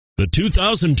The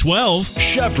 2012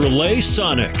 Chevrolet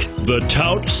Sonic. The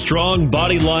tout, strong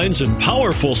body lines, and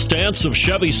powerful stance of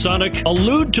Chevy Sonic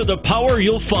allude to the power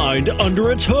you'll find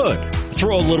under its hood.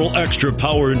 Throw a little extra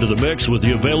power into the mix with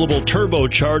the available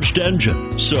turbocharged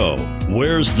engine. So,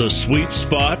 where's the sweet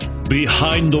spot?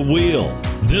 Behind the wheel.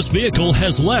 This vehicle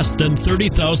has less than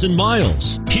 30,000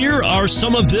 miles. Here are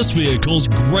some of this vehicle's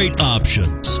great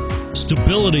options: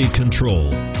 stability control,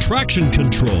 traction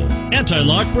control,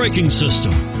 anti-lock braking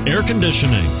system, air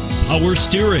conditioning, power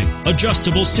steering,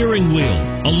 adjustable steering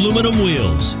wheel, aluminum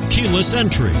wheels, keyless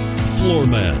entry, floor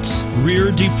mats, rear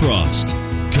defrost.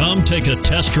 Come take a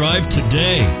test drive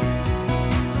today.